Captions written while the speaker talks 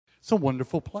It's a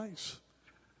wonderful place.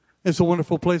 It's a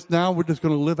wonderful place. Now we're just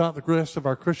going to live out the rest of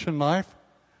our Christian life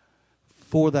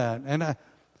for that. And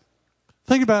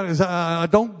think about it, I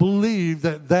don't believe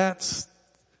that that's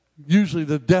usually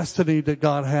the destiny that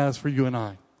God has for you and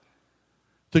I.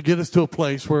 To get us to a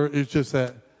place where it's just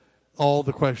that all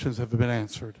the questions have been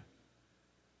answered.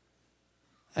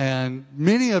 And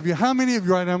many of you, how many of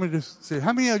you right now, I'm going to just say,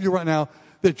 how many of you right now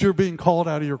that you're being called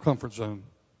out of your comfort zone?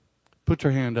 Put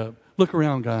your hand up. Look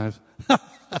around, guys.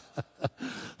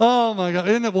 Oh, my God.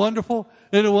 Isn't it wonderful?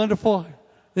 Isn't it wonderful?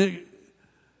 You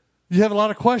have a lot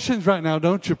of questions right now,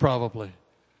 don't you, probably?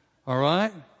 All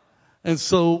right? And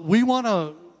so we want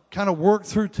to kind of work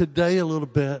through today a little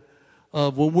bit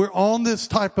of when we're on this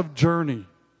type of journey,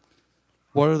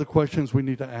 what are the questions we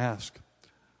need to ask?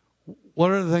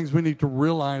 What are the things we need to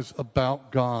realize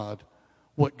about God,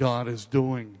 what God is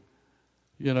doing?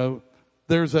 You know,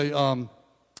 there's a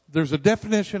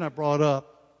definition I brought up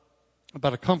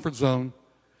about a comfort zone.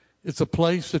 It's a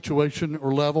place, situation,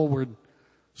 or level where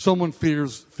someone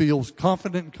feels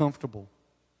confident and comfortable.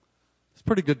 It's a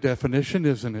pretty good definition,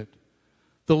 isn't it?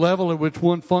 The level at which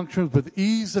one functions with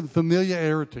ease and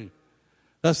familiarity.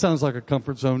 That sounds like a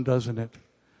comfort zone, doesn't it?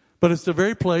 But it's the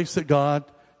very place that God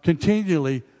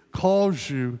continually calls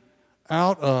you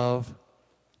out of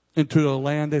into a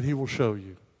land that He will show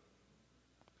you.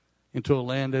 Into a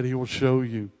land that He will show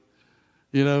you.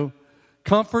 You know,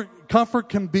 comfort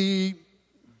can be,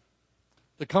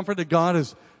 the comfort that God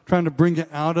is trying to bring you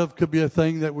out of could be a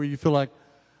thing that where you feel like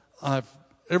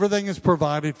everything is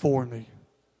provided for me.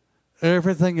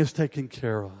 Everything is taken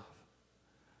care of.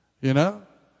 You know?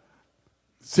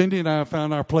 Cindy and I have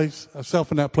found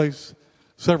ourselves in that place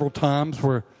several times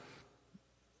where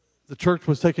the church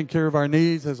was taking care of our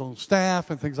needs as on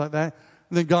staff and things like that.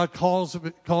 And then God calls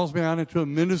me out into a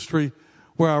ministry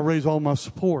where I raise all my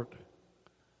support.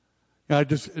 And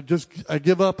I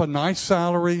give up a nice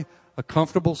salary, a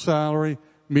comfortable salary,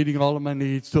 meeting all of my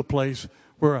needs to a place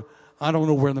where I don't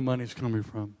know where the money's coming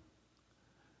from.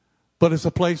 But it's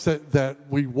a place that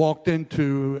we walked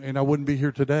into, and I wouldn't be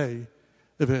here today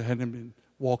if it hadn't been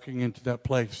walking into that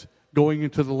place, going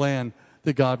into the land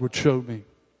that God would show me.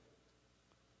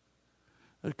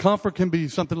 Comfort can be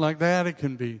something like that. It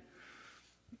could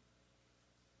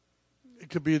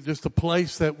be just a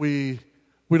place that we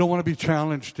don't want to be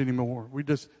challenged anymore.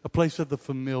 A place of the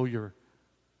familiar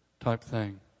type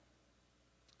thing.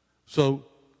 So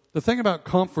the thing about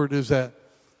comfort is that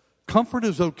comfort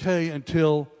is okay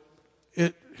until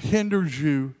it hinders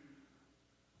you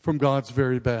from God's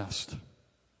very best.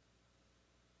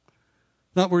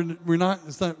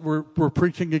 We're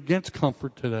preaching against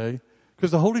comfort today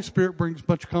because the Holy Spirit brings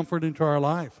much comfort into our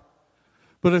life.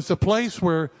 But it's a place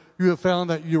where you have found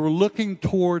that you were looking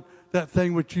toward that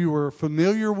thing which you were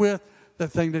familiar with, that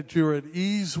thing that you're at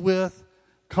ease with,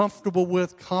 comfortable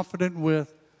with, confident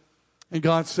with. And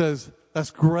God says,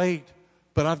 that's great,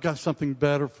 but I've got something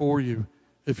better for you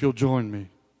if you'll join me.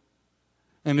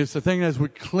 And it's the thing as we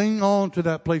cling on to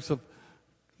that place of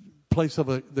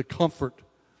the comfort,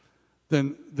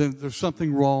 then there's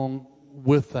something wrong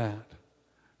with that.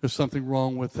 There's something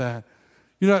wrong with that.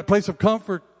 You know, that place of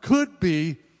comfort could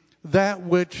be that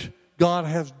which God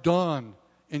has done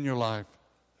in your life.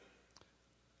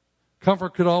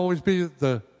 Comfort could always be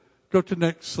go to the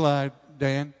next slide,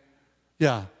 Dan.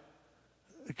 Yeah.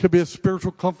 It could be a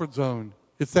spiritual comfort zone.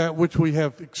 It's that which we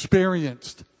have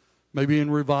experienced, maybe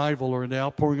in revival or in the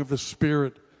outpouring of the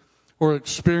Spirit, or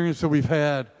experience that we've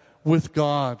had with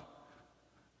God.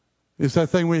 It's that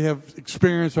thing we have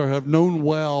experienced or have known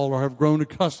well or have grown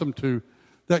accustomed to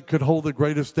that could hold the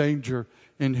greatest danger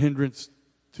and hindrance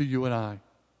to you and I.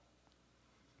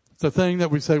 It's a thing that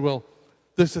we say, well,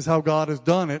 this is how God has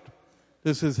done it.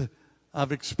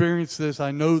 I've experienced this,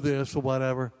 I know this or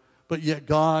whatever. But yet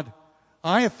God,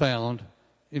 I have found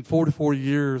in 44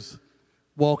 years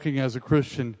walking as a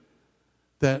Christian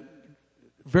that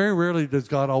very rarely does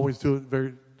God always do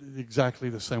it exactly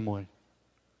the same way.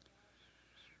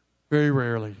 Very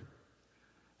rarely.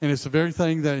 And it's the very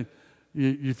thing that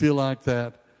you feel like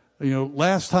that,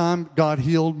 last time God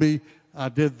healed me, I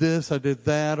did this, I did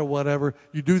that, or whatever.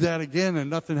 You do that again and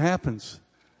nothing happens.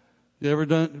 You ever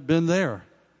been there?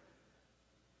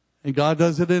 And God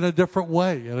does it in a different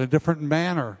way, in a different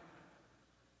manner.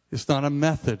 It's not a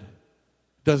method.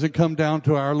 It doesn't come down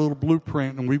to our little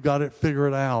blueprint and we've got it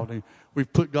figured out. And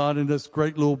we've put God in this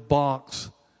great little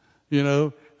box,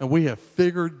 and we have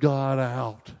figured God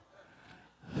out.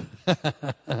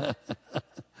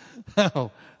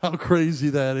 How crazy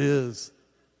that is.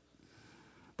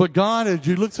 But God, as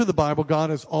you look through the Bible, God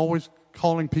is always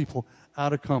calling people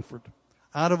out of comfort,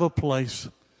 out of a place.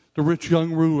 The rich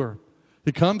young ruler,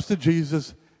 He comes to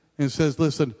Jesus and says,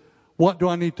 listen, what do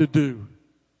I need to do?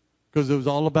 Because it was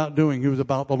all about doing. He was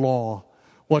about the law.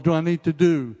 What do I need to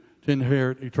do to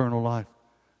inherit eternal life?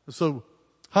 So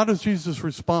how does Jesus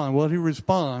respond? Well, he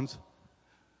responds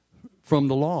from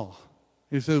the law.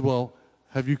 He says, well,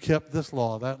 have you kept this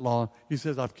law, that law? He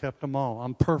says, I've kept them all.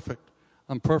 I'm perfect.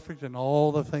 I'm perfect in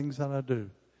all the things that I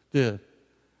did.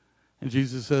 And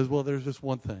Jesus says, well, there's just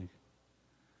one thing.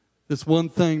 This one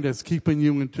thing that's keeping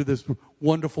you into this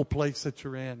wonderful place that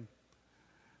you're in.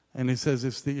 And he says,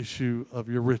 it's the issue of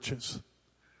your riches.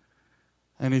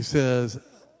 And he says,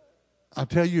 I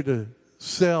tell you to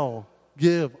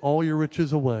give all your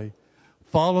riches away.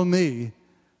 Follow me.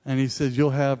 And he says,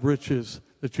 you'll have riches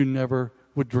that you never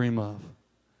would dream of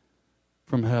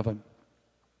from heaven,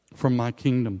 from my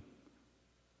kingdom.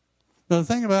 Now, the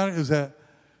thing about it is that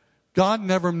God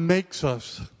never makes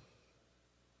us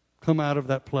come out of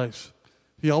that place.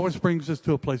 He always brings us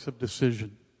to a place of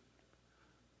decision.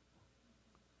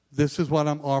 This is what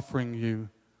I'm offering you.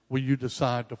 Will you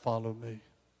decide to follow me?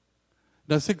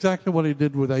 That's exactly what he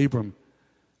did with Abram.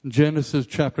 In Genesis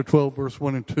chapter 12, verse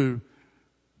 1 and 2.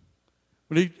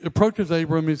 When he approaches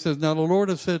Abram, he says, now the Lord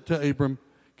has said to Abram,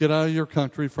 get out of your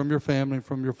country, from your family,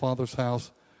 from your father's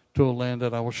house, to a land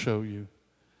that I will show you.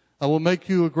 I will make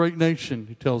you a great nation,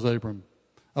 he tells Abram.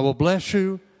 I will bless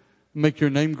you, make your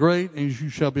name great, and you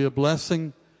shall be a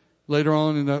blessing. Later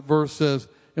on in that verse says,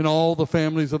 and all the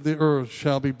families of the earth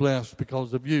shall be blessed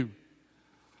because of you.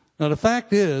 Now the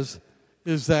fact is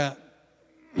that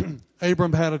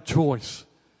Abram had a choice.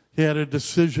 He had a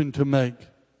decision to make.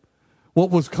 What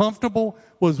was comfortable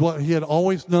was what he had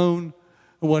always known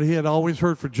and what he had always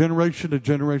heard for generation to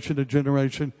generation to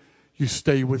generation. You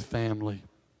stay with family.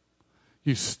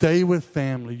 You stay with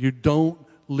family. You don't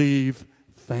leave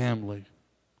family.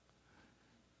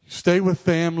 You stay with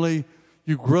family.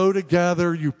 You grow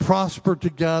together. You prosper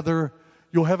together.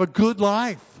 You'll have a good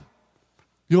life.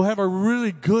 You'll have a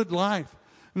really good life.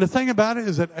 And the thing about it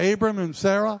is that Abram and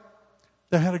Sarah,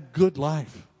 they had a good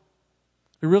life.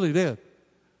 They really did.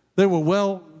 They were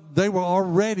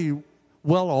already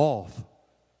well off,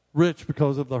 rich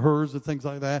because of the herds and things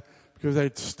like that, because they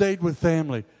had stayed with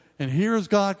family. And here's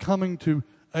God coming to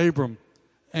Abram,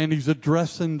 and he's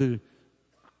addressing the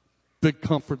big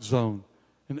comfort zone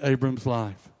in Abram's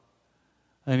life.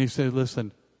 And he said,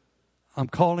 listen, I'm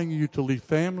calling you to leave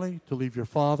family, to leave your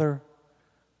father,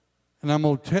 and I'm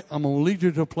going to lead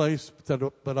you to a place,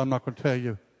 but I'm not going to tell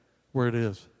you where it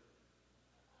is.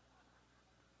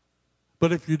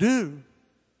 But if you do,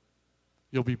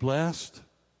 you'll be blessed.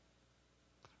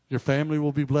 Your family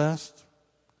will be blessed.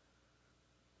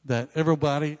 That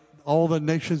everybody, all the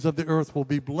nations of the earth will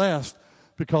be blessed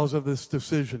because of this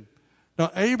decision.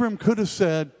 Now, Abram could have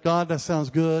said, God, that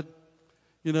sounds good,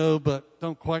 but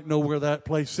don't quite know where that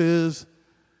place is.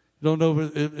 Don't know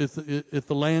if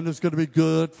the land is going to be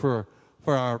good for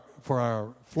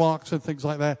our flocks and things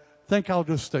like that. Think I'll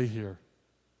just stay here.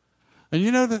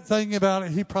 And the thing about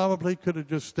it, he probably could have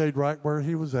just stayed right where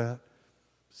he was at.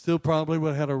 Still probably would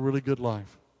have had a really good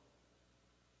life.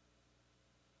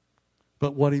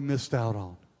 But what he missed out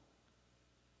on.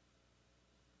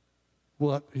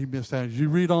 What he missed out on. As you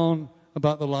read on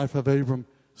about the life of Abram,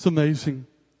 it's amazing.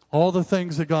 All the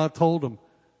things that God told him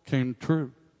came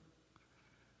true.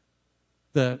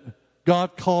 That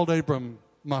God called Abram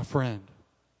my friend.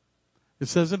 It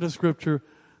says in the scripture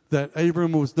that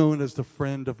Abram was known as the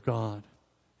friend of God.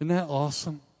 Isn't that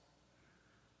awesome?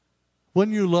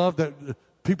 Wouldn't you love that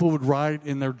people would write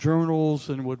in their journals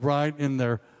and would write in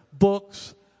their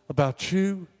books about you?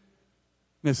 And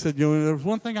they said, there's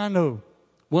one thing I know.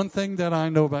 One thing that I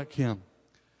know about Kim.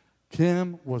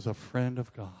 Kim was a friend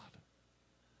of God.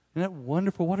 Isn't that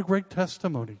wonderful? What a great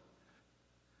testimony.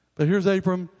 But here's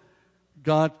Abram.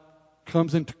 God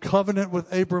comes into covenant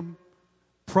with Abram,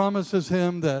 promises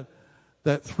him that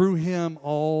through him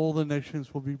all the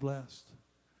nations will be blessed.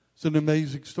 It's an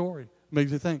amazing story,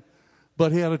 amazing thing.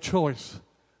 But he had a choice.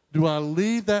 Do I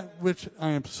leave that which I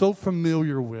am so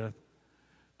familiar with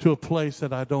to a place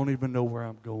that I don't even know where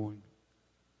I'm going?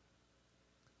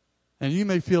 And you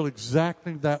may feel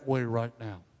exactly that way right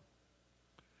now.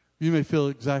 You may feel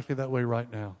exactly that way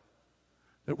right now.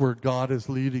 That where God is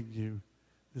leading you,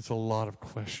 it's a lot of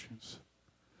questions.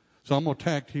 So I'm going to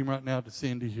tag team right now to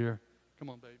Cindy here. Come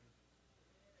on, baby.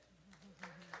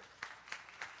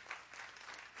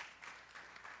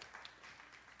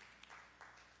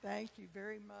 Thank you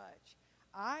very much.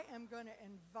 I am going to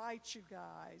invite you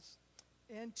guys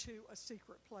into a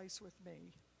secret place with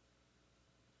me.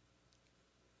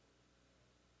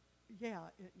 Yeah,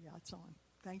 it's on.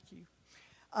 Thank you.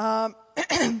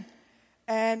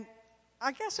 And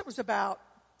I guess it was about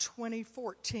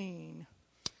 2014,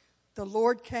 the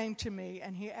Lord came to me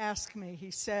and He asked me,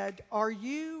 He said, "Are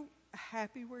you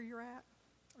happy where you're at?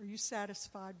 Are you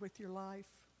satisfied with your life?"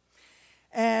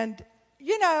 And,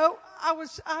 I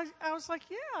was like,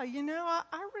 yeah,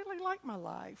 I really like my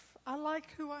life. I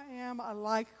like who I am. I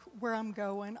like where I'm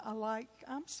going.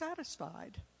 I'm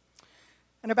satisfied.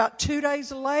 And about 2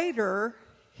 days later,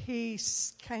 He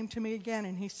came to me again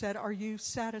and He said, "Are you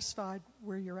satisfied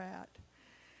where you're at?"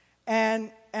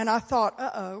 And I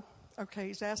thought, okay,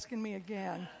 He's asking me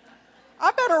again.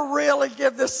 I better really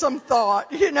give this some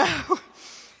thought,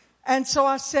 And so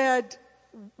I said,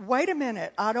 "Wait a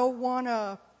minute, I don't want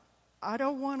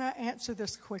to answer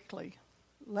this quickly.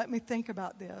 Let me think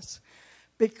about this."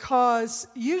 Because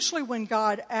usually when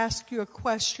God asks you a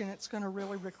question, it's going to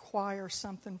really require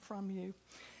something from you.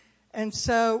 And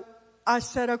so I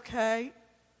said, okay,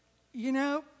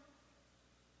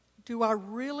 do I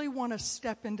really want to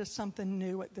step into something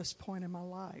new at this point in my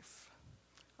life?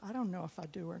 I don't know if I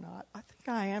do or not. I think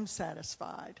I am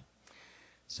satisfied.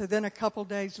 So then a couple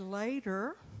days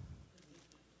later,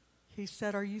 He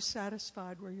said, "Are you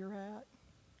satisfied where you're at?"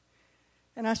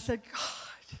 And I said,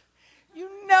 "God,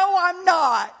 I'm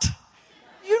not.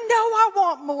 I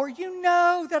want more.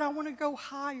 That I want to go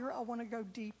higher. I want to go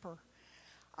deeper.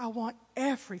 I want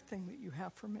everything that you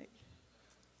have for me."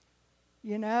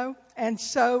 And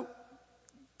so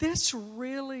this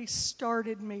really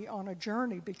started me on a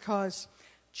journey, because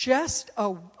just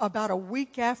about a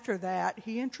week after that,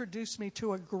 He introduced me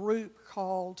to a group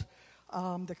called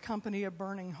the Company of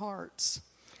Burning Hearts.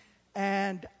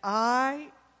 And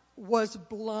I was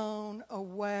blown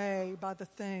away by the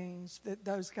things that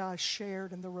those guys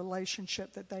shared and the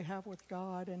relationship that they have with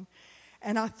God.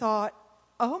 And I thought,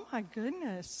 oh my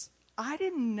goodness, I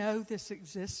didn't know this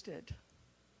existed.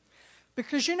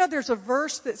 Because, there's a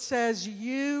verse that says,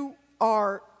 "You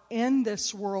are in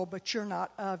this world, but you're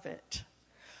not of it."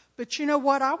 But you know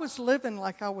what? I was living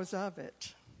like I was of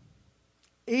it.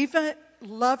 Even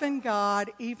loving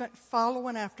God, even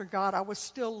following after God, I was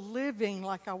still living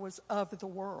like I was of the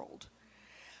world.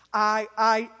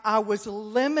 I was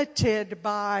limited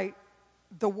by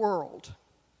the world.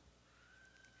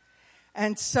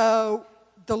 And so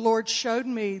the Lord showed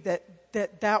me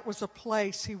that was a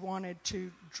place He wanted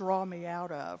to draw me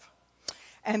out of.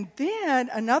 And then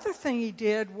another thing He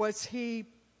did was He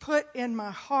put in my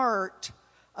heart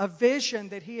a vision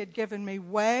that He had given me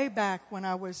way back when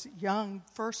I was young,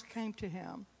 first came to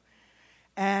Him.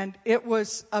 And it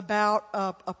was about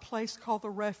a place called the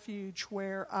Refuge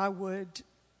where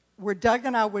Doug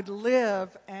and I would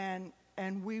live, and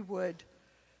we would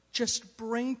just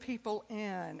bring people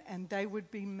in, and they would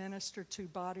be ministered to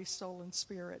body, soul, and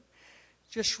spirit.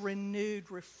 Just renewed,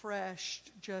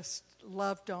 refreshed, just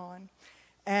loved on.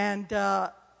 And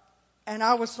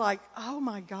I was like, oh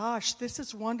my gosh, this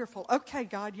is wonderful. Okay,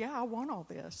 God, yeah, I want all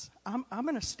this. I'm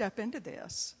going to step into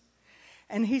this.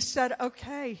 And He said,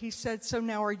 okay. He said, so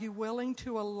now are you willing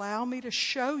to allow me to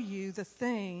show you the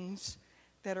things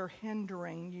that are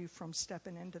hindering you from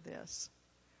stepping into this?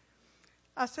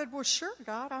 I said, well, sure,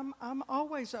 God, I'm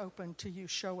always open to you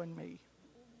showing me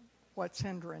what's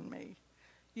hindering me.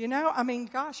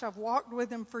 Gosh, I've walked with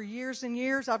Him for years and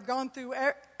years. I've gone through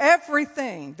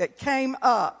everything that came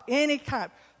up, any kind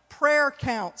of prayer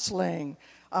counseling,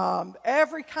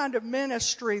 every kind of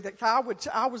ministry that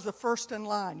I was the first in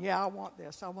line. Yeah, I want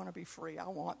this. I want to be free. I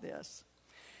want this.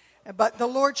 But the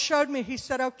Lord showed me, He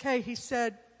said, okay, He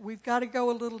said, we've got to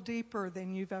go a little deeper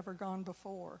than you've ever gone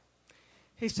before.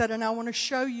 He said, and I want to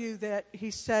show you that,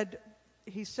 He said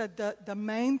the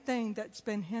main thing that's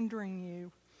been hindering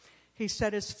you, He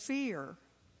said, is fear.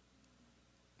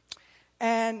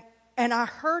 And I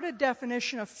heard a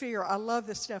definition of fear. I love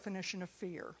this definition of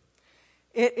fear.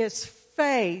 It is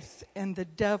faith in the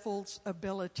devil's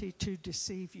ability to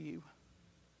deceive you.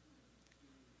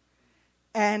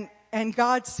 And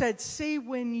God said, see,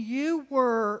 when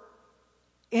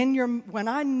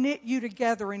I knit you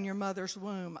together in your mother's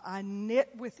womb, I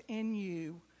knit within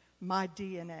you my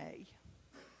DNA.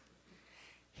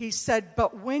 He said,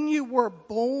 but when you were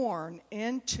born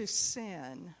into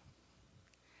sin,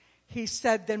 He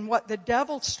said, then what the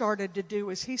devil started to do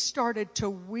is he started to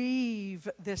weave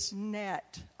this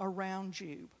net around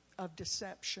you of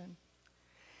deception.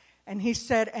 And He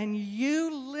said, and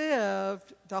you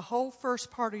lived the whole first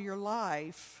part of your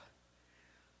life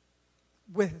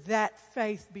with that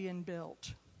faith being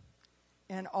built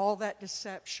and all that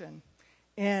deception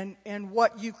and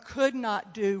what you could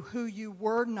not do, who you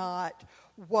were not,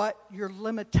 what your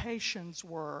limitations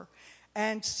were.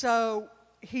 And so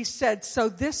He said, so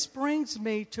this brings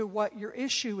me to what your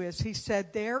issue is. He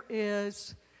said, there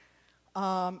is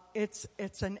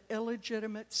It's an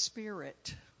illegitimate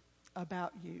spirit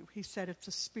about you. He said it's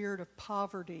a spirit of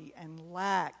poverty and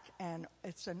lack, and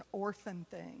it's an orphan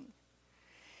thing.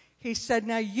 He said,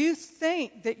 now you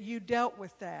think that you dealt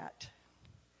with that.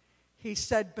 He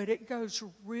said, but it goes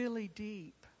really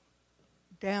deep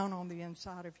down on the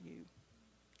inside of you.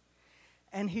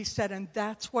 And he said, and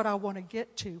that's what I want to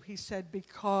get to. He said,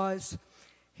 because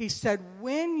he said,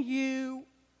 when you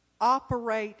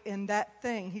operate in that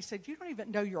thing, he said, you don't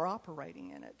even know you're operating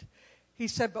in it. He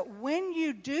said, but when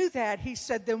you do that, he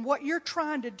said, then what you're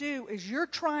trying to do is you're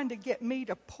trying to get me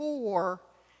to pour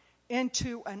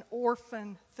into an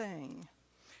orphan thing.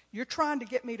 You're trying to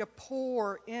get me to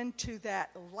pour into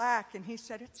that lack. And he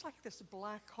said, it's like this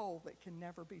black hole that can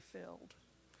never be filled.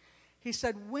 He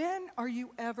said, when are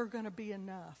you ever going to be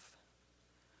enough?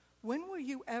 When will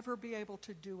you ever be able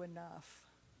to do enough?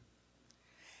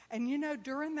 And you know,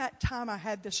 during that time I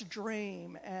had this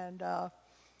dream, and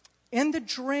in the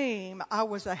dream I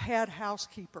was a head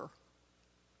housekeeper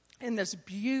in this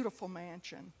beautiful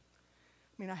mansion.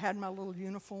 I mean, I had my little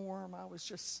uniform. I was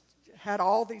just, had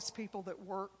all these people that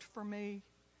worked for me.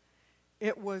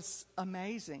 It was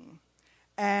amazing.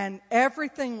 And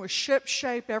everything was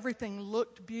ship-shape. Everything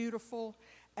looked beautiful.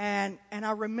 And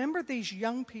I remember these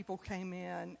young people came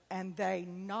in and they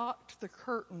knocked the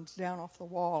curtains down off the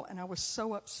wall. And I was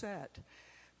so upset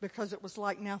because it was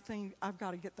like, I've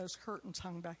got to get those curtains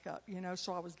hung back up, you know.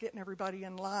 So I was getting everybody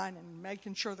in line and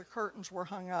making sure the curtains were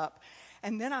hung up.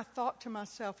 And then I thought to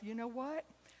myself, you know what?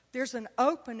 There's an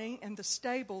opening in the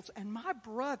stables, and my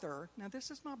brother, now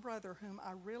this is my brother whom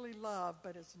I really love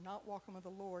but is not walking with the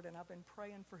Lord, and I've been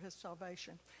praying for his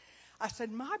salvation. I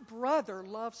said, my brother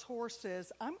loves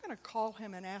horses. I'm going to call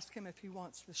him and ask him if he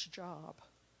wants this job.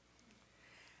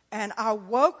 And I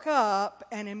woke up,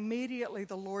 and immediately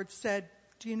the Lord said,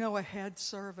 do you know a head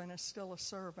servant is still a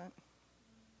servant?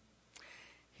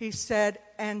 He said,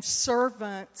 and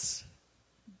servants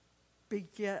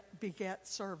beget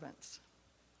servants.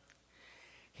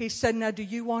 He said, now, do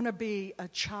you want to be a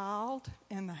child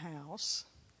in the house,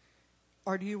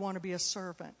 or do you want to be a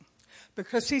servant?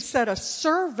 Because he said a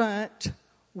servant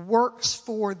works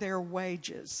for their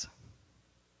wages,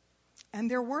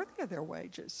 and they're worthy of their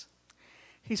wages.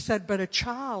 He said, but a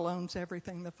child owns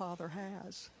everything the father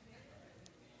has.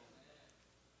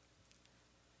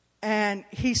 And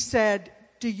he said,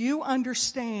 do you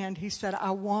understand? He said,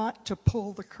 I want to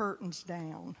pull the curtains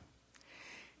down.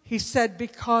 He said,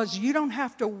 because you don't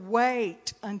have to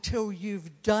wait until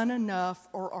you've done enough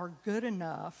or are good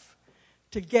enough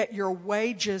to get your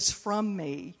wages from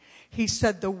me. He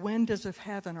said, the windows of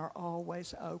heaven are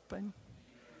always open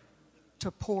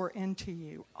to pour into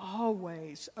you.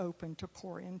 Always open to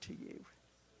pour into you.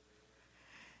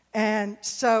 And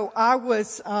so I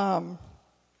was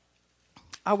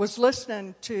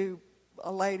listening to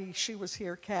a lady, she was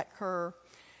here, Kat Kerr,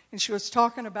 and she was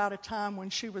talking about a time when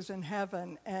she was in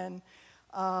heaven, and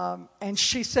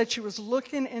she said she was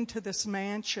looking into this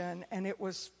mansion, and it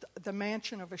was the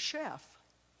mansion of a chef.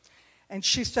 And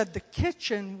she said the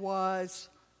kitchen was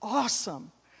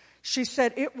awesome. She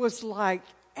said it was like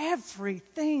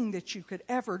everything that you could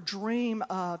ever dream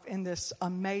of in this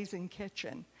amazing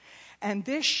kitchen. And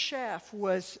this chef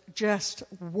was just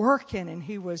working, and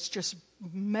he was just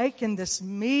making this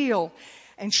meal.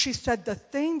 And she said the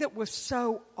thing that was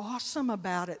so awesome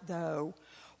about it, though,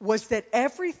 was that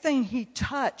everything he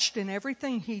touched and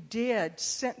everything he did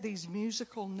sent these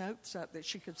musical notes up that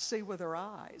she could see with her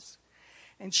eyes.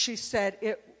 And she said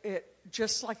it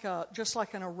just like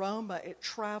an aroma, it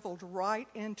traveled right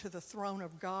into the throne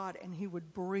of God, and he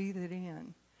would breathe it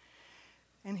in.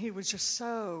 And he was just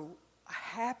so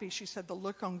happy. She said the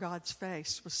look on God's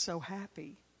face was so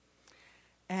happy.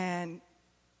 And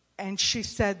she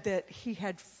said that he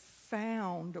had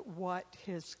found what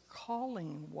his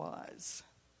calling was.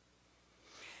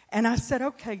 And I said,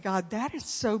 okay, God, that is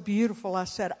so beautiful. I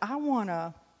said,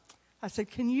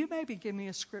 can you maybe give me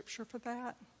a scripture for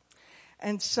that?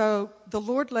 And so the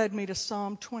Lord led me to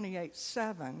Psalm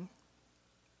 28:7.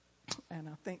 And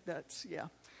I think that's, yeah.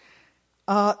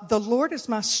 The Lord is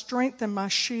my strength and my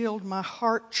shield. My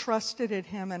heart trusted in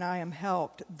him, and I am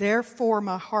helped. Therefore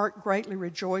my heart greatly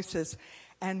rejoices,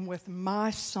 and with my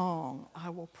song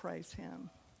I will praise him.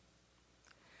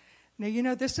 Now, you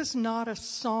know, this is not a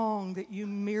song that you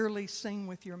merely sing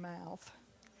with your mouth.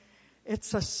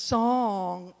 It's a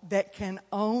song that can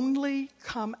only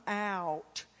come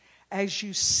out as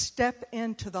you step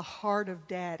into the heart of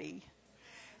Daddy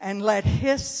and let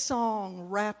his song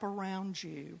wrap around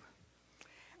you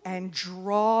and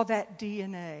draw that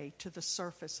DNA to the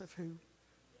surface of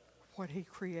what he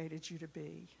created you to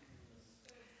be.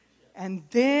 And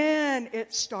then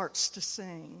it starts to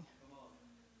sing.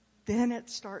 Then it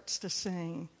starts to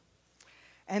sing.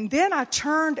 And then I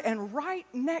turned, and right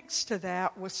next to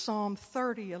that was Psalm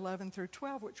 30, 11 through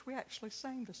 12, which we actually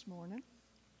sang this morning.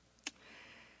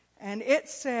 And it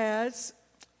says,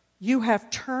 "You have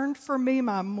turned for me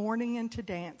my mourning into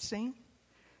dancing.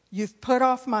 You've put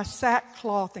off my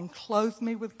sackcloth and clothed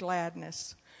me with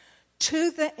gladness,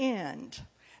 to the end."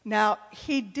 Now,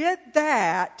 he did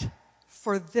that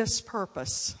for this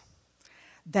purpose,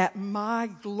 that my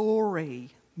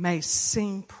glory may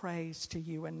sing praise to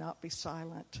you and not be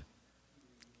silent.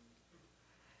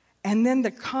 And then the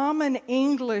Common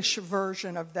English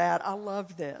version of that, I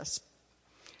love this.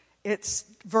 It's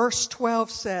verse 12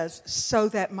 says, "So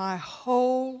that my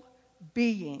whole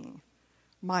being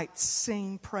might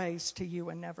sing praise to you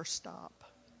and never stop."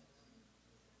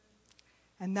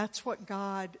 And that's what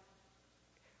God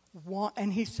wants.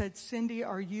 And he said, "Cindy,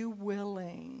 are you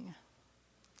willing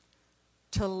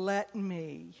to let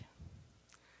me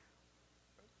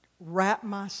wrap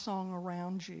my song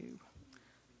around you,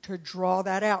 to draw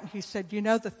that out?" And he said, "You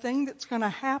know, the thing that's going to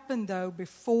happen, though,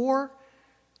 before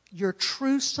your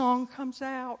true song comes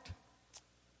out,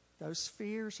 those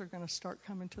fears are going to start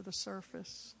coming to the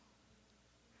surface."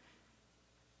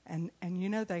 And you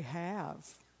know, they have.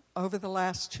 Over the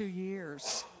last 2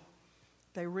 years,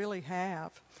 they really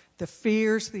have. The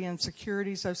fears, the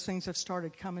insecurities, those things have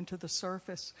started coming to the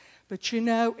surface. But you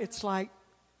know, it's like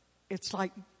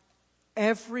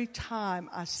every time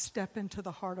I step into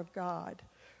the heart of God,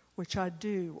 which I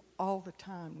do all the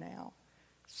time now,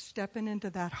 stepping into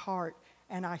that heart,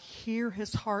 and I hear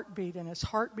his heartbeat, and his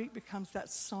heartbeat becomes that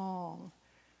song.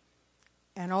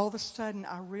 And all of a sudden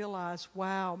I realize,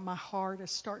 wow, my heart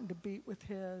is starting to beat with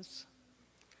his.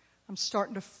 I'm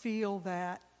starting to feel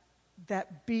that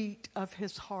beat of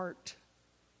his heart.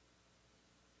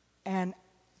 And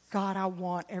God, I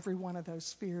want every one of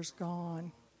those fears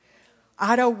gone.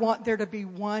 I don't want there to be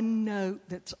one note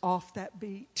that's off that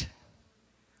beat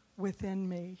within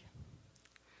me.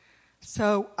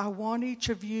 So I want each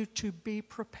of you to be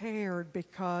prepared,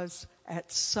 because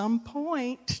at some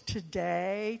point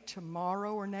today,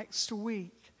 tomorrow, or next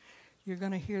week, you're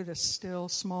going to hear this still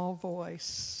small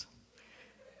voice.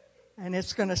 And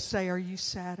it's going to say, "Are you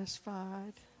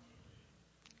satisfied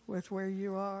with where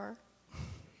you are?"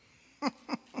 Come on,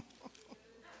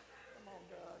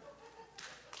 God.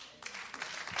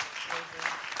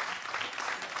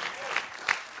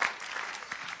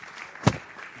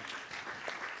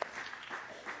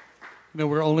 You know,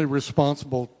 we're only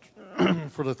responsible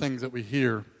for the things that we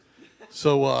hear.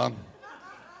 So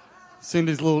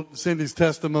Cindy's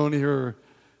testimony, her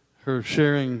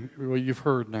sharing, well, you've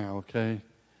heard now, okay?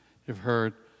 You've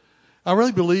heard. I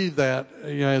really believe that,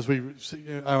 you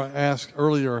know, I asked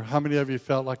earlier, how many of you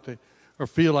feel like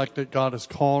that God is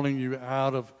calling you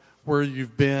out of where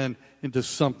you've been into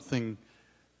something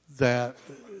that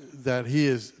he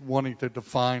is wanting to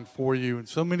define for you? And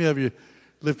so many of you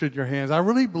lifted your hands. I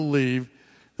really believe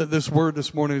that this word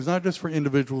this morning is not just for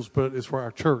individuals, but it's for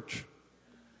our church.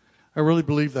 I really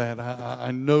believe that.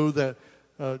 I know that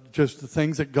just the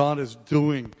things that God is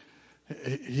doing,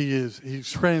 he's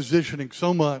transitioning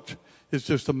so much. It's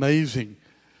just amazing,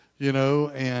 you know.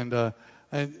 And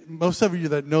most of you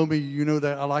that know me, you know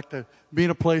that I like to be in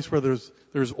a place where there's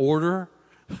order.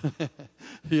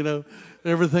 You know,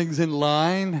 everything's in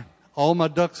line, all my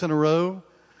ducks in a row.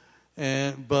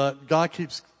 But God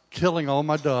keeps killing all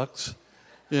my ducks.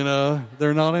 You know,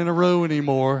 they're not in a row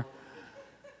anymore.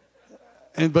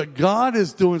 But God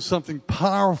is doing something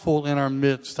powerful in our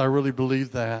midst. I really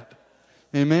believe that.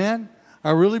 Amen?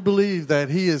 I really believe that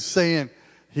He's saying,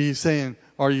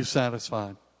 "Are you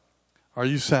satisfied? Are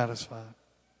you satisfied?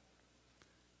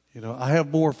 You know, I have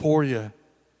more for you."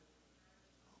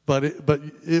 But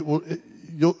it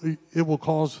will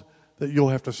cause that you'll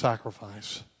have to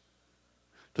sacrifice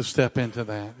to step into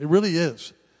that. It really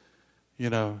is, you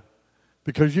know,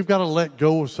 because you've got to let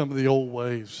go of some of the old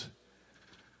ways.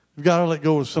 You've got to let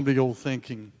go of some of the old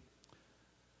thinking.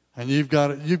 And you've got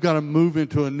to move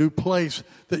into a new place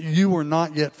that you are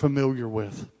not yet familiar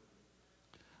with.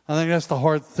 I think that's the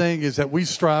hard thing, is that we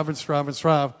strive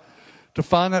to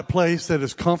find that place that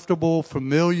is comfortable,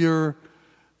 familiar,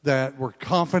 that we're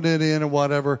confident in, and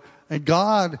whatever. And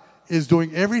God is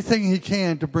doing everything He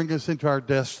can to bring us into our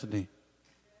destiny.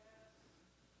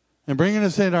 And bringing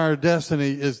us into our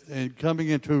destiny and coming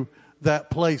into that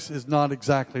place is not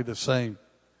exactly the same.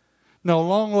 Now,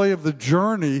 along the way of the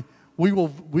journey, we will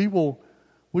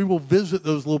visit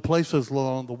those little places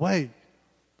along the way.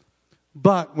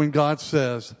 But when God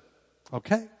says,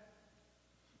 "Okay,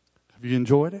 have you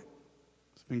enjoyed it?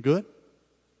 It's been good?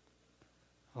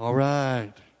 All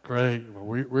right. Great. Well,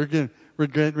 we're getting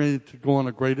ready to go on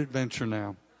a great adventure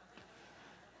now.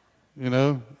 You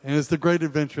know, and it's the great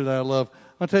adventure that I love.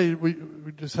 I'll tell you, we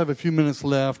just have a few minutes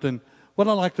left, and what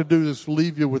I like to do is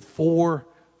leave you with 4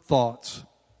 thoughts,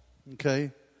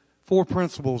 okay? 4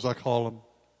 principles, I call them.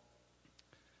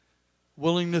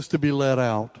 Willingness to be led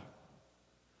out.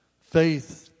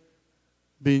 Faith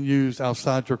being used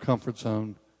outside your comfort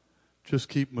zone. Just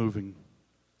keep moving.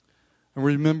 And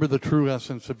remember the true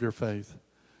essence of your faith.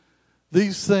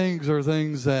 These things are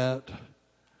things that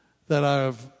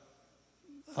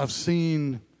I've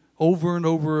seen over and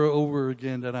over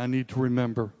again that I need to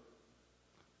remember.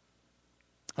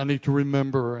 I need to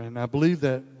remember, and I believe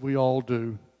that we all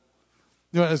do.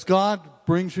 You know, as God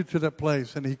brings you to that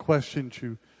place and He questions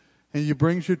you, and He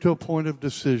brings you to a point of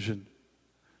decision,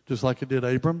 just like it did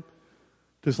Abram,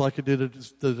 just like it did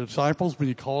the disciples when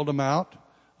He called them out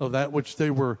of that which they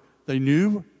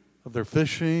knew, of their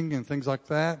fishing and things like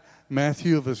that.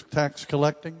 Matthew of his tax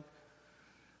collecting.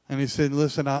 And He said,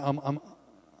 listen, I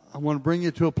want to bring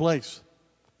you to a place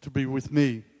to be with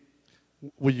me.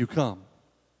 Will you come?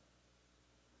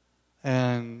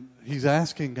 And He's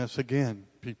asking us again,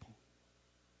 people,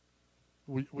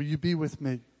 will you be with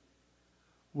me?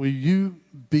 Will you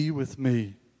be with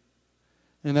me?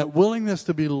 And that willingness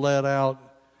to be led out,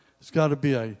 it's got to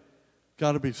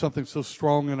be something so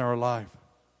strong in our life.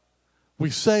 We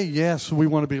say yes, we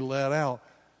want to be led out,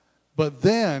 but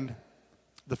then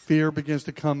the fear begins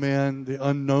to come in, the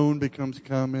unknown becomes to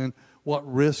come in.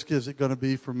 What risk is it going to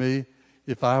be for me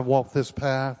if I walk this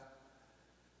path?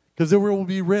 Because there will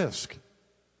be risk.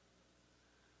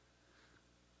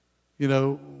 You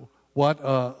know,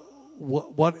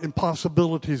 what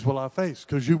impossibilities will I face?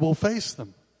 Because you will face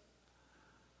them.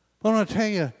 But I want to tell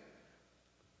you,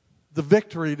 the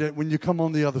victory that when you come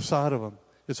on the other side of them,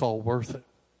 it's all worth it.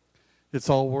 It's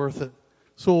all worth it.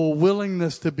 So a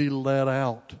willingness to be led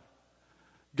out.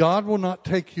 God will not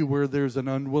take you where there's an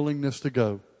unwillingness to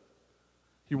go.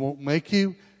 He won't make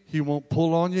you. He won't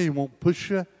pull on you. He won't push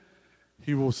you.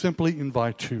 He will simply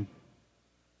invite you.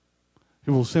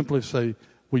 He will simply say,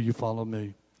 will you follow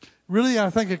me? Really, I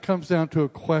think it comes down to a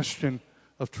question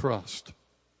of trust.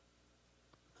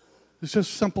 It's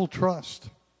just simple trust.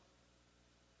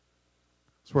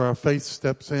 It's where our faith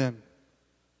steps in.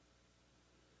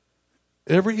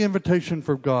 Every invitation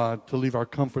from God to leave our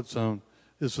comfort zone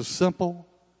is a simple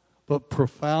but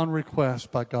profound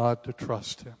request by God to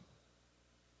trust Him.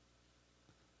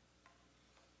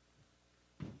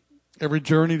 Every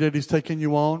journey that He's taking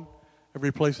you on,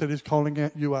 every place that He's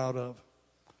calling you out of,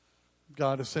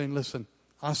 God is saying, listen,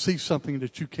 I see something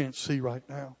that you can't see right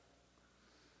now.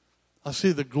 I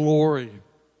see the glory.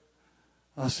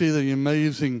 I see the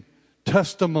amazing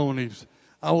testimonies.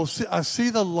 I see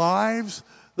the lives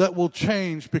that will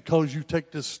change because you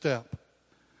take this step,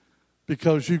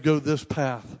 because you go this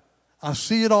path. I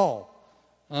see it all.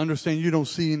 I understand you don't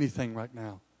see anything right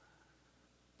now.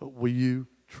 But will you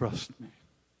trust me?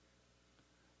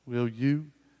 Will you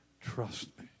trust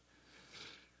me?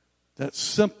 That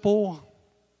simple,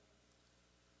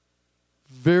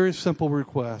 very simple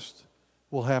request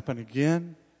will happen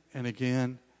again and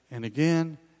again and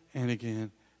again and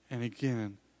again and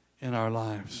again in our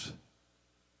lives.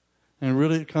 And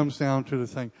really it comes down to the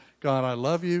thing, God, I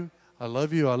love you, I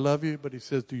love you, I love you. But He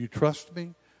says, do you trust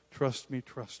me? Trust me,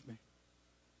 trust me.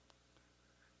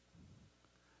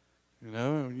 You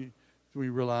know, and we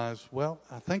realize, well,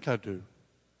 I think I do.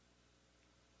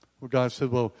 Well, God said,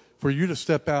 well, for you to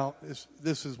step out,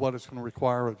 this is what it's going to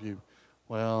require of you.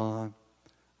 Well, I'm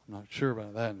not sure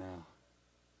about that now.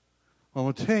 Well,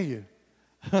 I'm going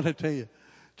to tell you,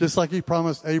 just like He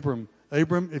promised Abram,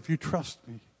 if you trust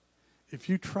me,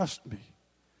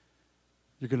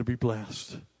 you're going to be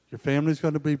blessed. Your family's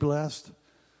going to be blessed.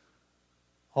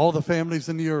 All the families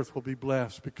in the earth will be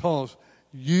blessed because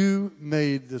you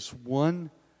made this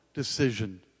one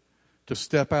decision to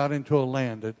step out into a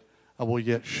land that I will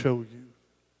yet show you.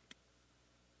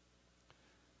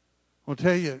 I'll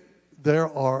tell you, there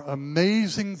are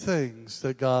amazing things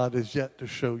that God is yet to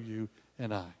show you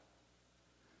and I.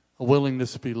 A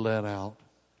willingness to be led out.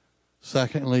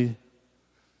 Secondly,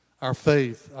 our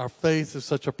faith. Our faith is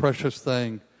such a precious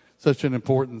thing, such an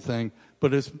important thing,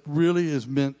 but it really is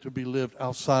meant to be lived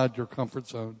outside your comfort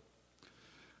zone.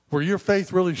 Where your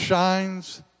faith really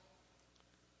shines,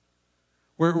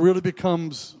 where it really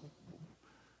becomes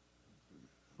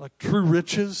like true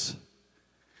riches,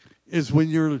 is when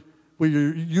you're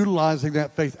utilizing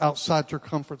that faith outside your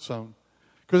comfort zone.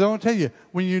 Because I want to tell you,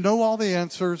 when you know all the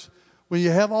answers, when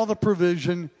you have all the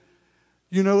provision,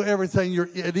 you know everything, you're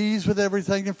at ease with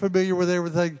everything and familiar with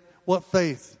everything, what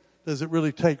faith does it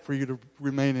really take for you to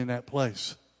remain in that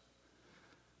place?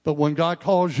 But when God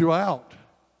calls you out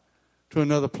to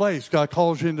another place, God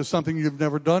calls you into something you've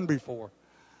never done before.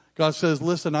 God says,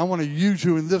 listen, I want to use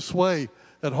you in this way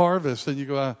at Harvest. And you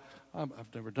go,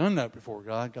 I've never done that before,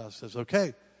 God. God says,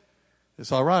 okay,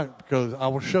 it's all right, because I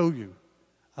will show you.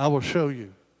 I will show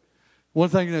you. One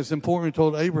thing that's important, he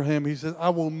told Abraham, he said, I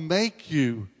will make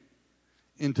you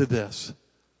into this.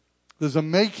 There's a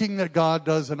making that God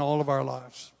does in all of our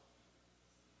lives.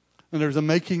 And there's a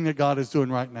making that God is doing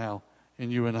right now in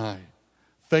you and I.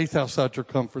 Faith outside your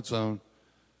comfort zone.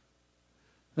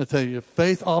 I tell you,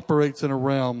 faith operates in a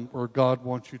realm where God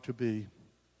wants you to be.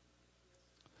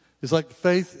 It's like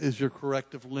faith is your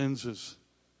corrective lenses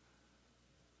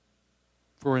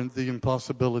for the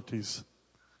impossibilities.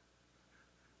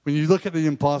 When you look at the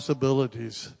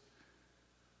impossibilities,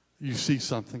 you see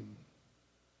something.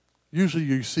 Usually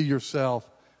you see yourself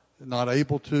not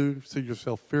able to, see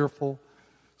yourself fearful,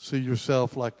 see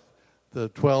yourself like the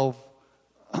 12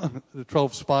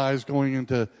 spies going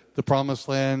into the promised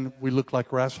land. We look like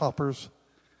grasshoppers.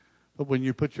 But when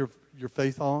you put your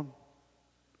faith on,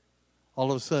 all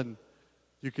of a sudden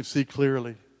you can see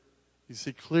clearly. You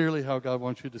see clearly how God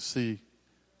wants you to see.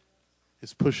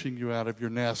 It's pushing you out of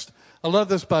your nest. I love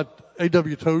this about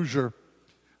A.W. Tozer.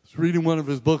 I was reading one of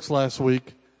his books last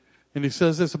week, and he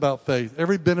says this about faith.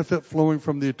 Every benefit flowing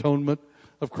from the atonement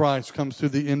of Christ comes to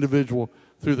the individual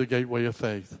through the gateway of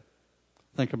faith.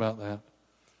 Think about that.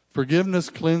 Forgiveness,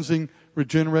 cleansing,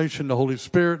 regeneration, the Holy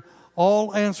Spirit,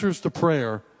 all answers to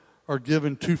prayer are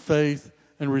given to faith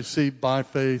and received by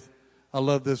faith. I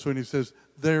love this when he says,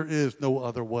 there is no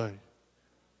other way.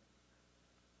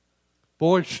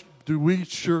 Boy, do we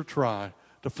sure try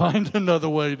to find another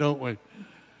way, don't we?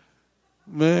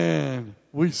 Man,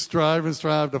 we strive and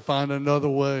strive to find another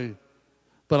way.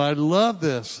 But I love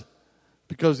this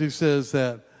because he says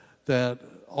that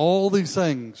all these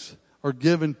things are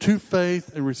given to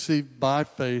faith and received by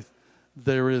faith.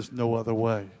 There is no other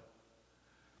way.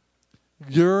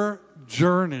 Your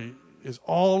journey is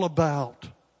all about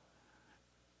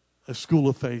a school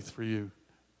of faith for you.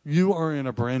 You are in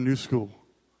a brand new school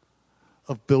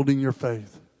of building your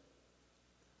faith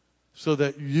so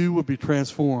that you will be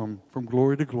transformed from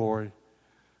glory to glory,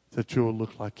 that you will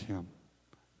look like him.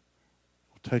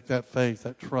 Take that faith,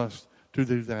 that trust to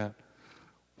do that.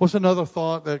 What's another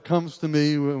thought that comes to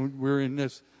me when we're in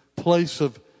this place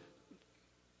of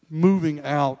moving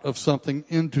out of something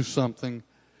into something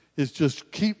is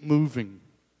just keep moving.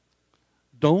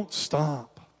 Don't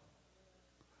stop.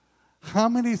 How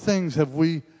many things have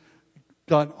we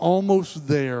gotten almost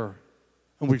there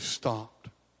and we've stopped?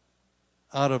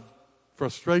 Out of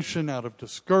frustration, out of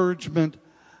discouragement,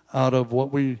 out of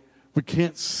what we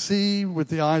can't see with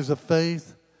the eyes of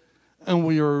faith. And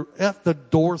we are at the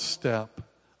doorstep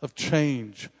of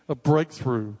change, of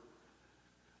breakthrough,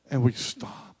 and we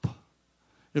stop.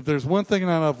 If there's one thing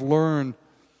that I've learned,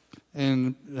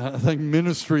 and I think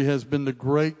ministry has been the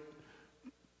great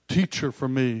teacher for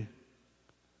me,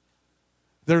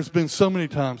 there's been so many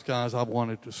times, guys, I've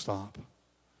wanted to stop.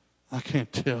 I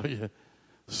can't tell you.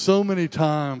 So many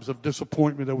times of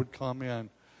disappointment that would come in.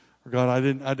 God,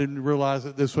 I didn't realize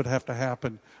that this would have to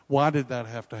happen. Why did that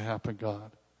have to happen,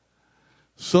 God?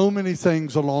 So many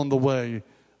things along the way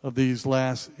of these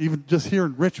last, even just here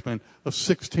in Richmond, of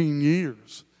 16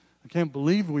 years. I can't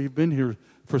believe we've been here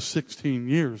for 16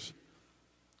 years.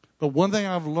 But one thing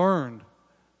I've learned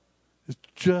is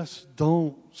just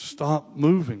don't stop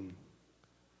moving.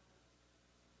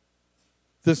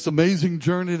 This amazing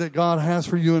journey that God has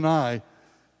for you and I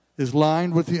is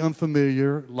lined with the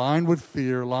unfamiliar, lined with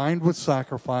fear, lined with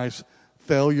sacrifice,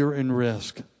 failure, and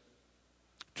risk.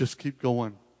 Just keep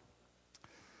going.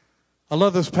 I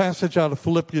love this passage out of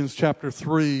Philippians chapter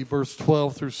 3, verse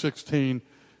 12 through 16.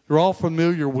 You're all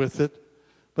familiar with it,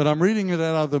 but I'm reading it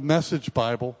out of the Message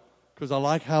Bible because I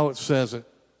like how it says it.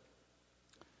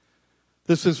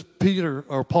 This is Peter,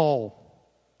 or Paul,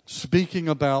 speaking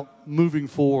about moving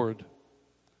forward.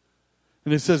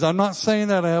 And it says, I'm not saying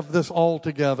that I have this all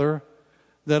together,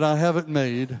 that I have it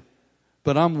made,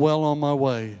 but I'm well on my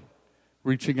way,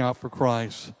 reaching out for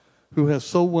Christ, who has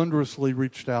so wondrously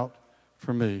reached out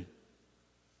for me.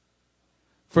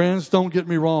 Friends, don't get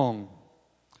me wrong.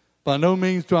 By no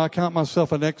means do I count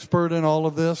myself an expert in all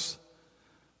of this,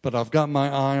 but I've got my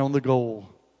eye on the goal,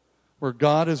 where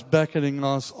God is beckoning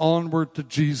us onward to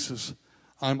Jesus.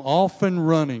 I'm off and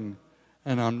running,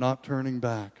 and I'm not turning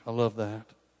back. I love that.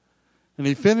 And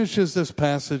he finishes this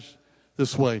passage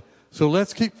this way. So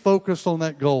let's keep focused on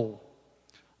that goal.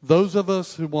 Those of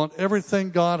us who want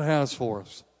everything God has for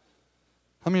us.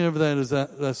 How many of that is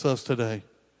that's us today?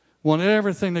 Want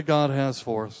everything that God has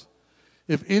for us.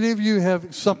 If any of you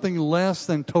have something less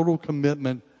than total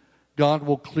commitment, God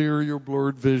will clear your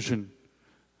blurred vision.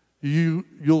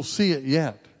 You'll see it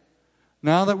yet.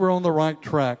 Now that we're on the right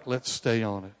track, let's stay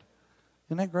on it.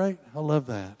 Isn't that great? I love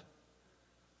that.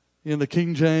 In the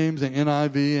King James and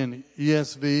NIV and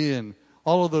ESV and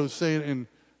all of those say it in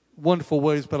wonderful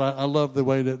ways, but I love the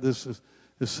way that this is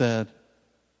said.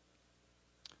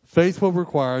 Faith will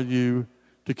require you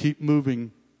to keep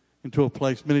moving into a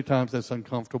place many times that's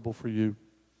uncomfortable for you.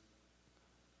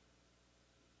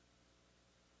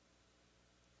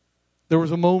 There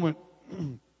was a moment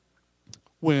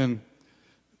when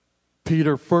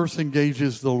Peter first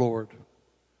engages the Lord,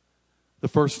 the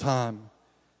first time,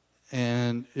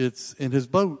 and it's in his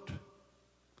boat.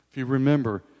 If you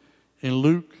remember, in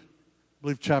Luke, I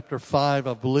believe chapter 5,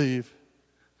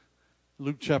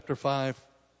 Luke chapter 5,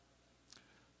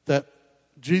 that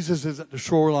Jesus is at the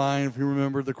shoreline. If you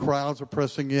remember, the crowds are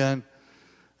pressing in,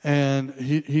 and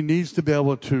he needs to be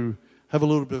able to have a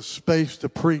little bit of space to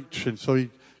preach. And so he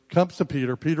comes to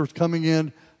Peter. Peter's coming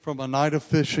in from a night of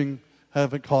fishing,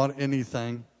 haven't caught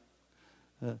anything.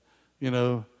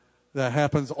 That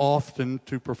happens often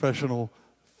to professional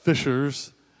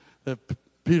fishers, that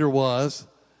Peter was.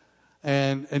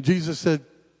 And Jesus said,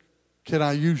 "Can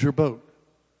I use your boat?"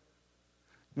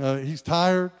 He's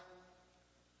tired,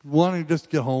 wanting just to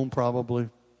get home probably,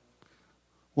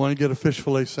 wanting to get a fish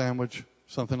fillet sandwich,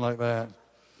 something like that.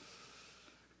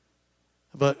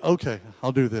 But okay,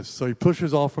 I'll do this. So he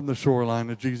pushes off from the shoreline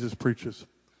and Jesus preaches.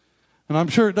 And I'm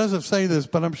sure it doesn't say this,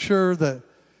 but I'm sure that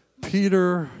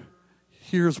Peter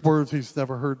hears words he's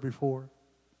never heard before.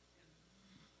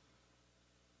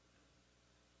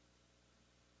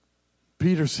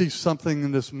 Peter sees something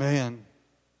in this man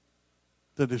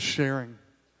that is sharing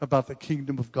about the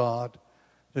kingdom of God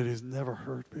that he's never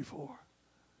heard before.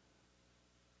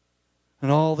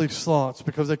 And all these thoughts,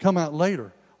 because they come out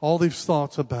later, all these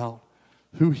thoughts about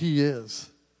who he is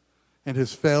and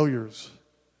his failures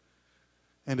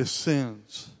and his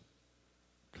sins,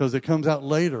 because it comes out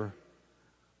later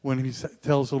when he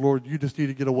tells the Lord, "You just need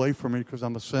to get away from me because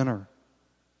I'm a sinner."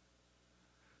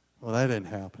 Well, that didn't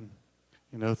happen.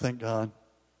 Thank God.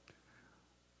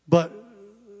 But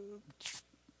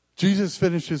Jesus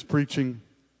finishes preaching,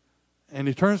 and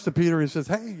he turns to Peter and says,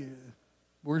 "Hey,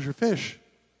 where's your fish?"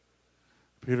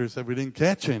 Peter said, "We didn't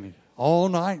catch any. All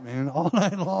night, man, all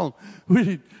night long.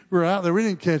 We were out there. We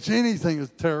didn't catch anything. It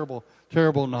was a terrible,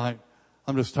 terrible night.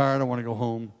 I'm just tired. I want to go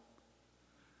home."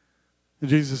 And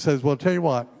Jesus says, "Well, I'll tell you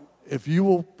what. If you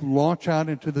will launch out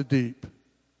into the deep,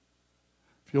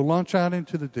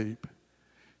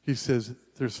 he says,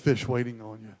 there's fish waiting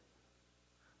on you."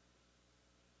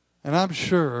 And I'm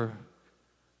sure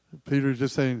Peter's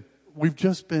just saying, "We've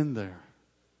just been there.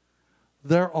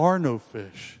 There are no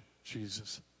fish,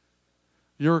 Jesus.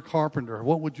 You're a carpenter.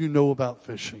 What would you know about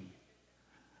fishing?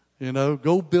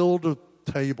 Go build a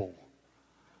table,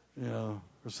 or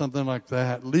something like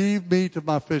that. Leave me to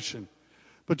my fishing."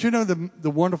 But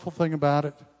the wonderful thing about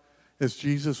it is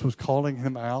Jesus was calling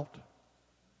him out.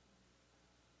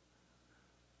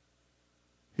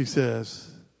 He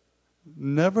says,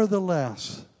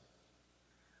 "Nevertheless,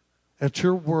 at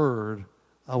your word,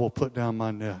 I will put down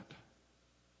my net."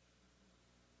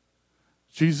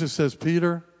 Jesus says,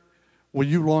 "Peter, will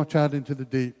you launch out into the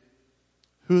deep?"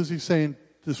 Who is he saying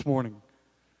this morning?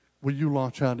 Will you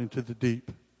launch out into the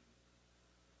deep?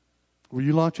 Will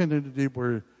you launch into the deep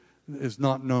where it is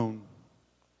not known?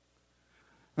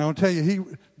 Now I'll tell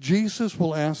you, Jesus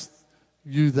will ask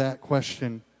you that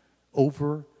question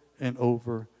over and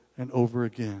over and over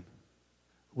again.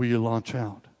 Will you launch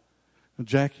out? And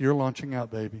Jackie, you're launching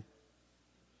out, baby.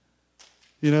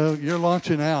 You're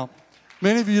launching out.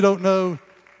 Many of you don't know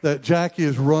that Jackie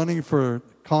is running for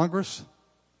Congress.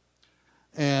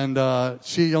 And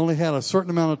she only had a certain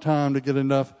amount of time to get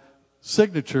enough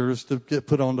signatures to get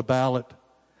put on the ballot.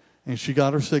 And she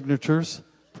got her signatures.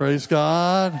 Praise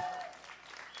God.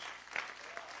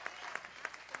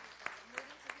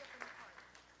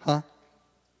 Huh?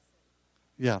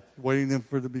 Yeah, waiting them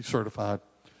for them to be certified.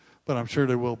 But I'm sure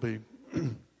they will be.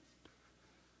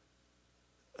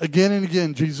 Again and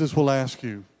again, Jesus will ask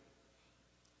you,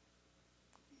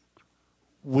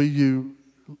 will you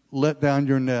let down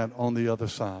your net on the other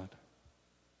side?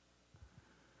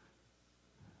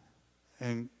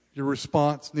 And your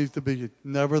response needs to be,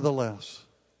 nevertheless.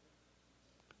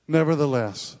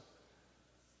 Nevertheless.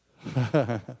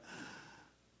 I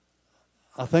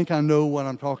think I know what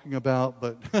I'm talking about,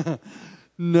 but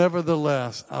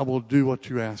nevertheless, I will do what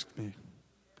you ask me.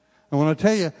 I want to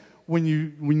tell you, when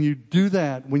you do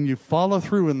that, when you follow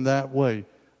through in that way,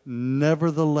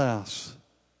 nevertheless,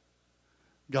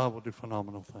 God will do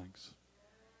phenomenal things.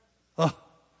 Oh,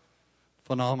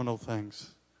 phenomenal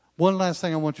things. One last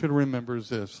thing I want you to remember is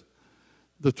this.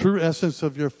 The true essence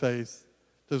of your faith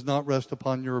does not rest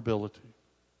upon your ability.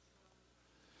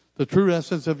 The true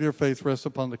essence of your faith rests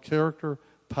upon the character,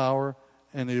 power,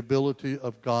 and the ability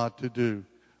of God to do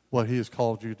what He has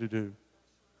called you to do.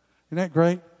 Isn't that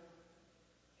great?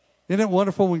 Isn't it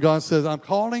wonderful when God says, I'm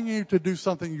calling you to do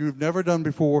something you've never done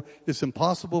before. It's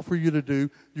impossible for you to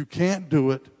do. You can't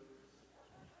do it.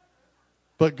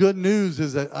 But good news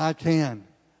is that I can,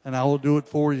 and I will do it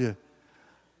for you.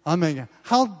 I mean,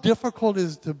 how difficult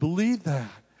is it to believe that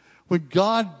when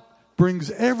God brings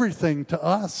everything to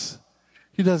us?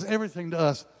 He does everything to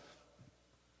us.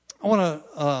 I want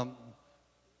to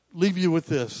leave you with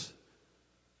this.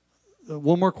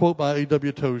 One more quote by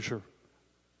A.W. Tozer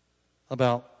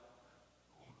about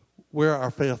where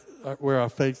our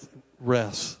faith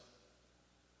rests.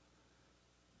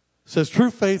 It says, true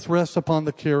faith rests upon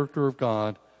the character of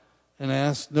God and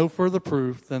asks no further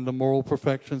proof than the moral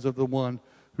perfections of the one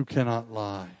who cannot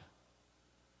lie.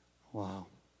 Wow.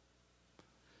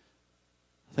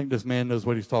 I think this man knows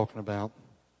what he's talking about.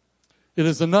 It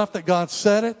is enough that God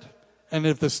said it, and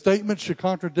if the statement should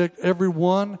contradict every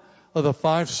one of the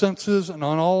five senses and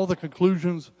on all the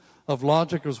conclusions of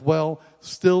logic as well,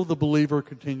 still the believer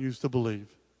continues to believe.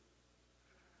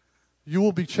 You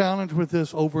will be challenged with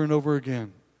this over and over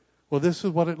again. Well, this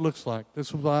is what it looks like. This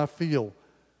is what I feel.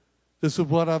 This is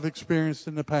what I've experienced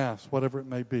in the past, whatever it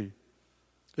may be.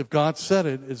 If God said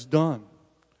it, it's done.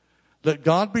 Let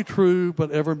God be true,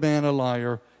 but every man a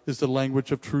liar is the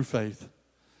language of true faith.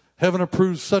 Heaven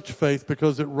approves such faith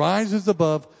because it rises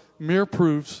above mere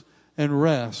proofs and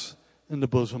rests in the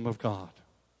bosom of God.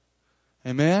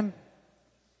 Amen?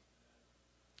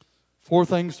 4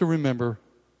 things to remember.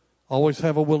 Always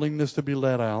have a willingness to be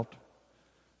led out.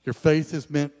 Your faith is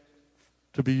meant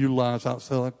to be utilized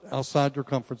outside your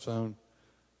comfort zone.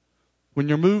 When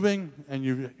you're moving and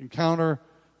you encounter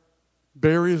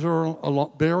barriers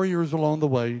along the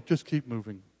way, just keep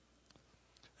moving.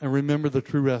 And remember the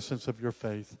true essence of your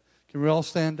faith. Can we all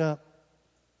stand up?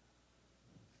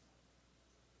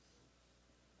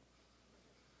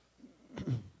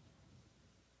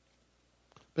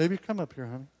 Baby, come up here,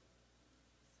 honey.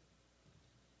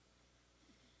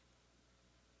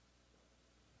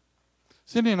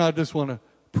 Cindy and I just want to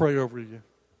pray over you,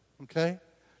 okay,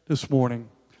 this morning.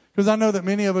 Because I know that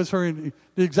many of us are in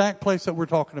the exact place that we're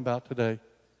talking about today.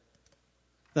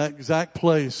 That exact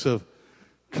place of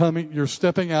you're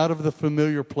stepping out of the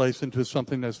familiar place into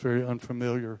something that's very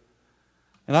unfamiliar.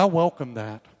 And I welcome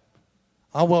that.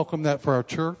 I welcome that for our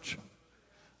church.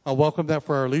 I welcome that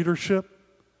for our leadership.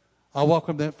 I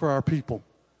welcome that for our people.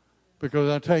 Because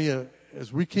I tell you,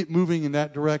 as we keep moving in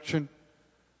that direction,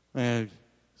 man,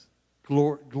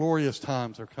 glorious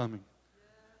times are coming.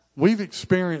 We've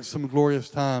experienced some glorious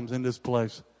times in this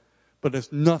place, but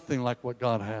it's nothing like what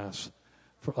God has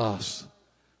for us.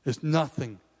 It's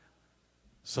nothing.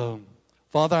 So,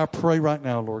 Father, I pray right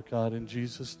now, Lord God, in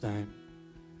Jesus' name.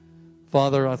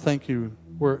 Father, I thank you.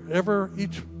 Wherever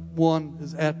each one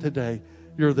is at today,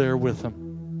 you're there with them.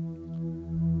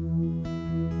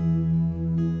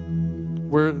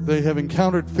 Where they have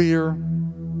encountered fear,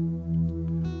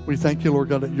 we thank you, Lord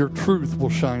God, that your truth will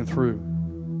shine through.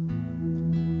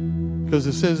 Because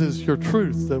it says it's your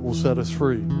truth that will set us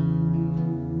free.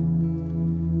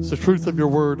 It's the truth of your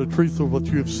word, the truth of what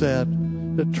you have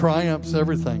said, that triumphs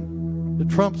everything. It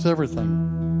trumps everything.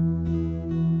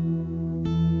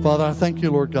 Father, I thank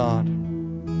you, Lord God,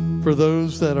 for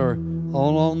those that are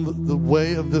along the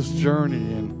way of this journey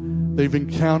and they've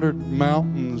encountered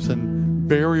mountains and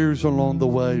barriers along the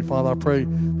way. Father, I pray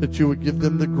that you would give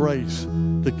them the grace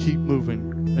to keep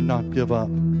moving and not give up.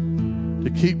 To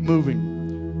keep moving.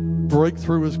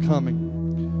 Breakthrough is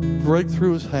coming.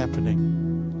 Breakthrough is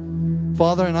happening.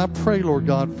 Father, and I pray, Lord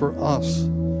God, for us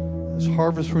as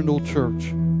Harvest Renewal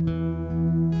Church,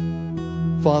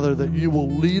 Father, that you will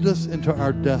lead us into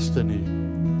our destiny,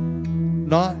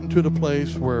 not into the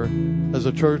place where, as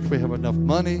a church, we have enough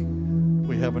money,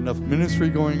 we have enough ministry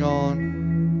going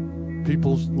on,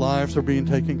 people's lives are being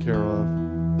taken care of.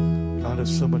 God,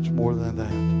 it's so much more than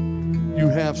that. You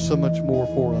have so much more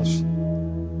for us.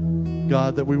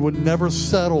 God, that we would never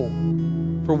settle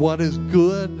for what is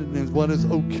good and what is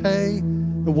okay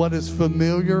and what is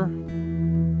familiar.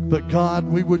 But God,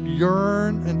 we would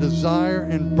yearn and desire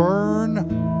and burn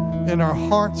in our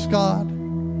hearts, God,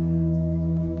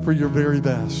 for your very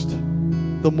best.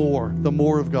 The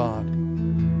more of God.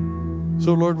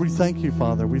 So, Lord, we thank you,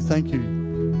 Father. We thank you,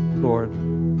 Lord.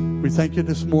 We thank you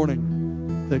this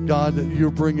morning that, God, that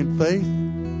you're bringing faith,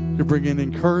 you're bringing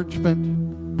encouragement,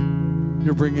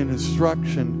 you're bringing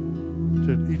instruction,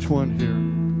 to each one here.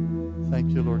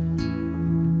 Thank you, Lord.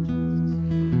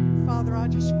 Father, I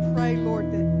just pray,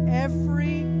 Lord, that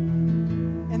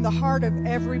in the heart of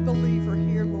every believer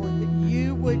here, Lord, that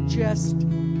you would just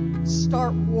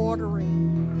start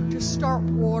watering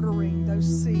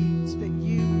those seeds that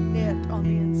you knit on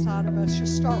the inside of us.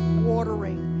 Just start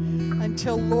watering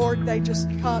until, Lord, they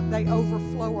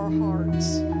overflow our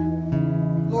hearts.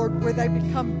 Lord, where they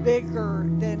become bigger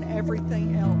than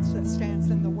everything else that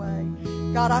stands in the way.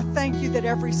 God, I thank you that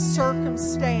every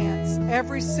circumstance,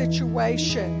 every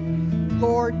situation,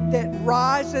 Lord, that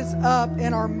rises up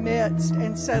in our midst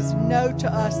and says no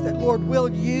to us, that, Lord, we'll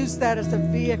use that as a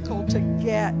vehicle to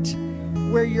get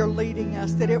where you're leading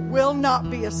us, that it will not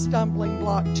be a stumbling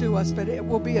block to us, but it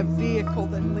will be a vehicle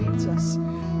that leads us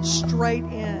straight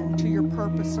into your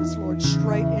purposes, Lord,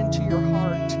 straight into your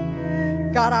heart.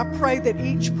 God, I pray that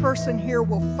each person here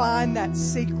will find that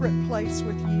secret place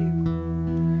with you,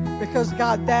 because,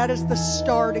 God, that is the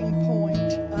starting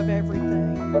point of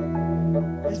everything,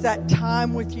 is that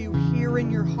time with you, hearing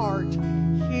your heart,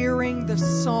 hearing the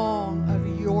song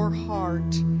of your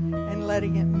heart, and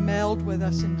letting it meld with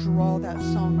us and draw that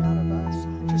song out of us.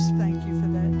 I just thank you for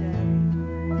that, Daddy.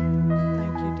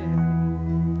 Thank you,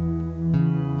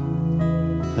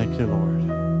 Daddy. Thank you, Lord.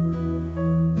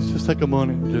 Let's just take a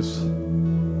moment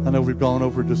and I know we've gone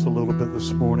over just a little bit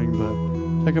this morning, but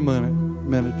take a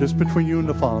minute just between you and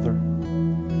the Father.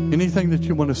 Anything that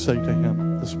you want to say to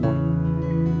Him this morning.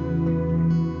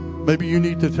 Maybe you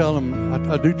need to tell Him,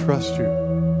 I do trust you.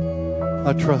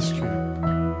 I trust you.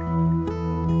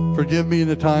 Forgive me in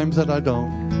the times that I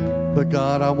don't. But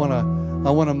God, I want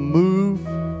to move.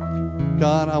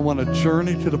 God, I want to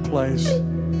journey to the place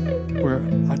where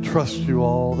I trust you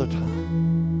all the time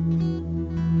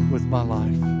with my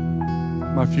life,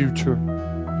 my future,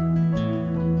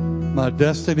 my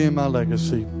destiny, and my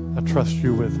legacy. I trust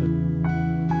you with it.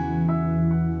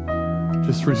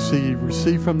 Just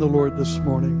receive from the Lord this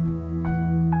morning.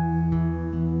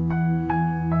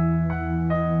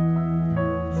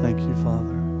 Thank you,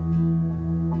 Father.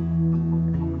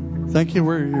 Thank you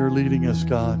where you're leading us,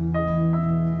 God.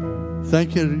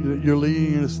 Thank you that you're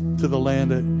leading us to the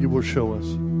land that you will show us.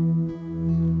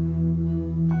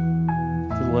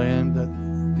 The land that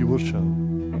you will show.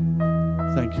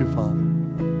 Thank you, Father.